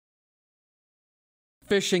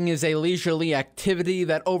Fishing is a leisurely activity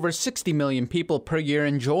that over 60 million people per year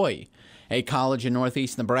enjoy. A college in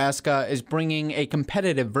northeast Nebraska is bringing a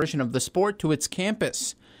competitive version of the sport to its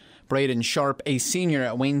campus. Braden Sharp, a senior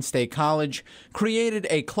at Wayne State College, created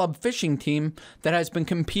a club fishing team that has been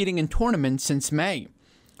competing in tournaments since May.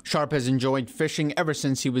 Sharp has enjoyed fishing ever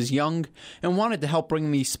since he was young and wanted to help bring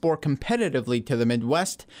the sport competitively to the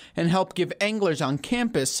Midwest and help give anglers on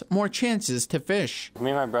campus more chances to fish. Me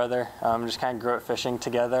and my brother just kind of grew up fishing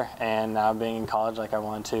together, and now being in college, I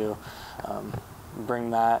wanted to bring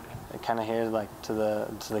that kind of here to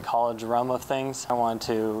the college realm of things. I wanted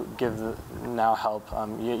to help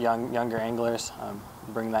younger anglers,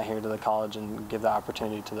 bring that here to the college and give the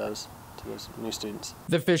opportunity to those new students.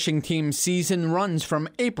 The fishing team season runs from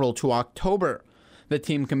April to October. The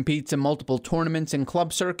team competes in multiple tournaments and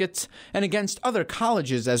club circuits and against other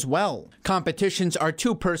colleges as well. Competitions are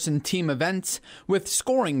two-person team events with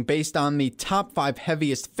scoring based on the top 5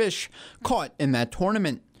 heaviest fish caught in that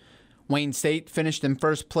tournament. Wayne State finished in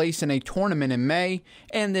first place in a tournament in May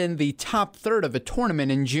and in the top third of a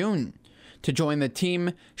tournament in June. To join the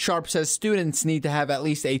team, Sharp says students need to have at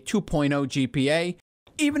least a 2.0 GPA.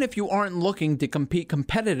 Even if you aren't looking to compete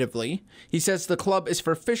competitively, he says the club is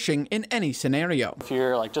for fishing in any scenario. If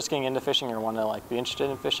you're just getting into fishing or want to be interested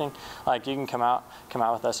in fishing, you can come out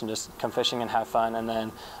with us and just come fishing and have fun. And then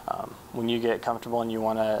when you get comfortable and you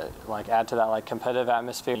want to add to that competitive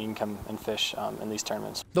atmosphere, you can come and fish in these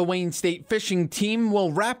tournaments. The Wayne State fishing team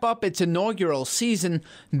will wrap up its inaugural season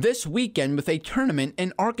this weekend with a tournament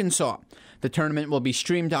in Arkansas. The tournament will be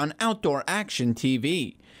streamed on Outdoor Action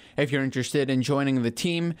TV. If you're interested in joining the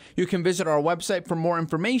team, you can visit our website for more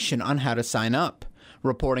information on how to sign up.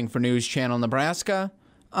 Reporting for News Channel Nebraska,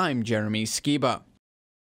 I'm Jeremy Skiba.